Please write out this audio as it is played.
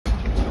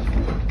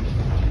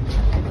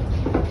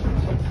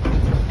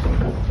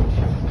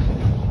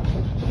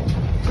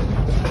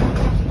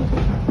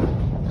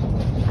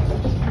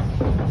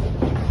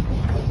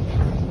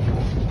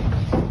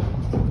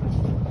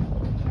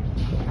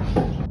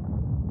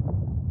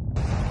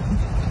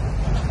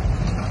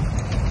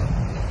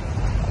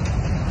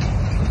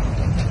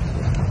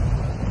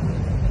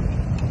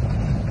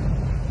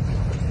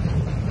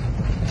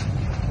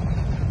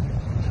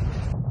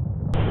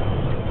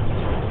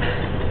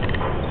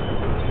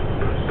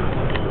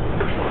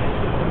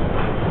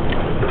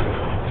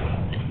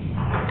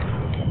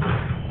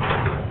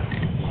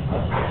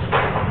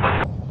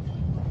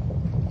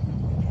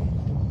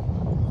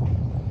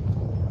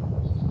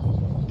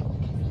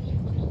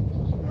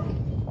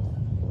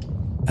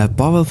A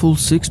powerful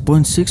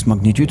 6.6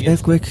 magnitude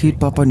earthquake hit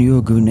Papua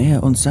New Guinea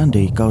on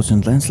Sunday,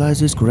 causing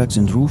landslides, cracks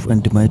in roof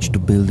and damage to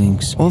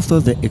buildings. Although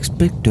the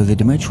extent of the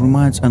damage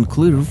remains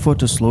unclear,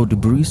 photos show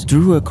debris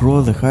strewn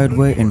across the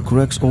highway and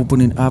cracks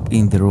opening up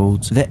in the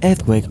roads. The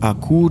earthquake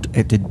occurred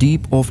at a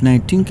depth of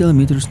 19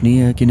 kilometers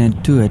near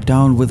Kainantu, a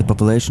town with a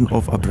population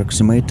of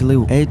approximately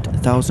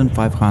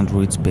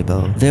 8,500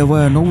 people. There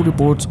were no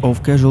reports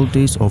of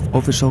casualties or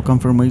official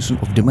confirmation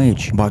of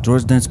damage, but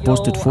residents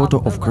posted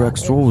photos of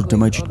cracked roads,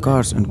 damaged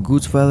cars and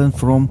goods fallen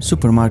from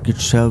supermarket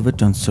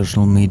shelves on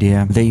social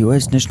media. The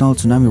US National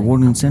Tsunami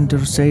Warning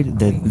Center said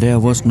that there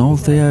was no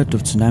threat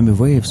of tsunami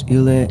waves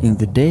earlier in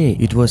the day.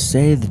 It was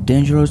said that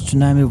dangerous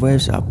tsunami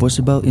waves are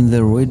possible in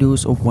the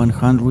radius of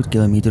 100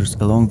 kilometers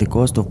along the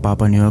coast of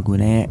Papua New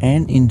Guinea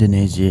and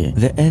Indonesia.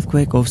 The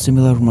earthquake of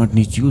similar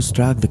magnitude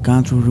struck the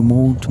country's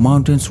remote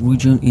mountains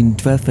region in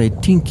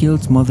 1218,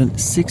 killed more than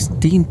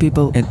 16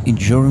 people and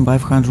injuring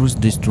 500,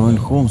 destroying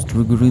homes,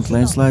 triggering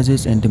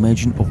landslides and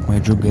damaging of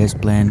major gas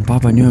plant.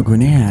 Papua New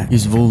Guinea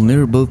is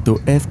vulnerable to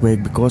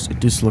earthquake because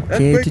it is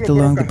located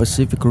along the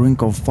Pacific Ring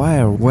of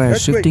Fire, where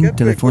shifting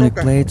telephonic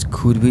plates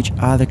could reach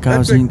other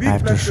causing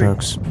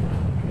aftershocks.